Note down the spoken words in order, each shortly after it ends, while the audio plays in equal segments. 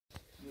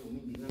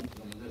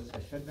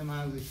esetben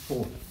már az is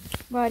fog.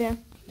 Várjál.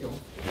 Jó.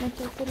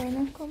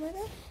 Megcsinálom a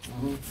kamerát.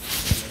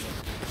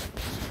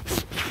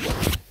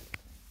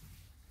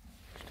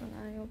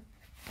 Talán jobb.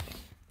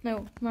 Na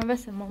jó, már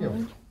veszem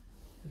amúgy.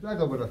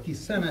 Ledobod a kis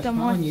szemet, Itt a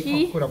ha annyi,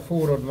 matyi. akkora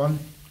forrod van.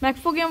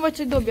 Megfogjam, vagy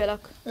csak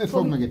dobjalak?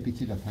 Fogd meg egy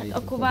picit a helyét.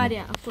 Akkor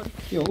várjál, akkor.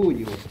 Jó, úgy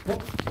jó.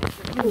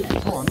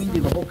 Ha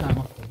mindig a bokám,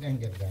 akkor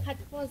engedd el. Hát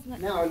hozd meg.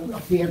 Ne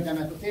a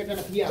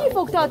térdemet hiába. Ki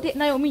fogta a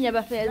Na jó, mindjárt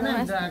befejezem Nem,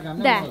 ezt. drágám,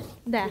 nem De, az.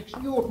 de.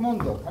 Jót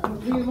mondok, hát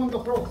most én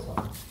mondok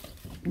rosszat.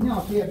 Ne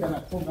a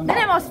térdemet fogd meg. De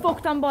nem azt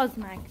fogtam, bazd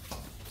meg.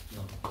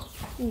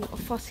 A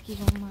fasz ki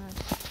van már.